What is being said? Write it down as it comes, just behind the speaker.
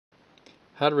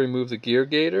How to remove the gear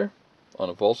gaiter on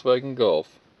a Volkswagen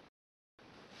Golf.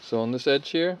 So on this edge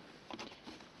here,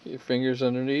 get your fingers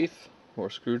underneath or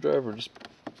a screwdriver, just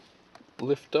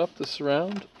lift up the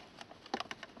surround.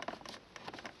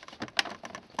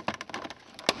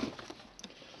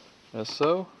 As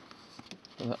so,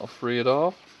 and that will free it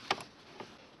off.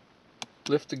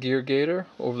 Lift the gear gaiter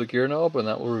over the gear knob and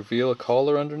that will reveal a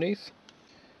collar underneath.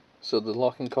 So the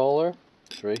locking collar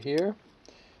is right here.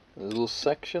 There's a little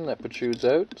section that protrudes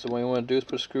out, so what you want to do is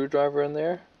put a screwdriver in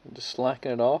there and just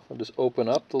slacken it off and just open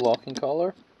up the locking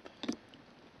collar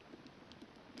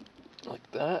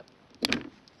like that,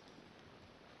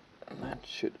 and that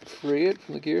should free it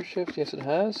from the gear shift. Yes, it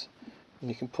has. And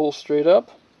you can pull straight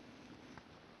up.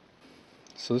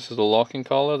 So this is the locking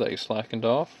collar that you slackened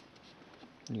off.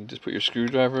 You just put your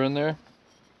screwdriver in there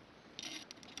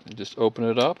and just open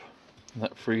it up, and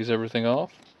that frees everything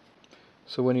off.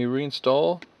 So when you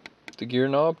reinstall the gear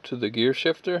knob to the gear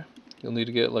shifter, you'll need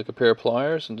to get like a pair of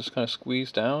pliers and just kind of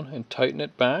squeeze down and tighten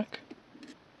it back,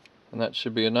 and that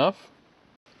should be enough.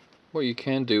 What you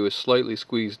can do is slightly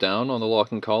squeeze down on the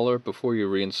locking collar before you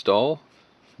reinstall,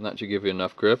 and that should give you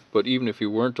enough grip. But even if you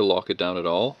weren't to lock it down at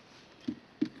all,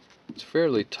 it's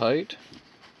fairly tight.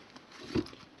 If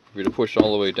you're to push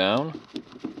all the way down,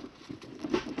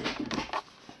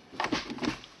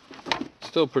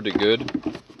 still pretty good.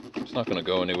 It's not going to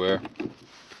go anywhere.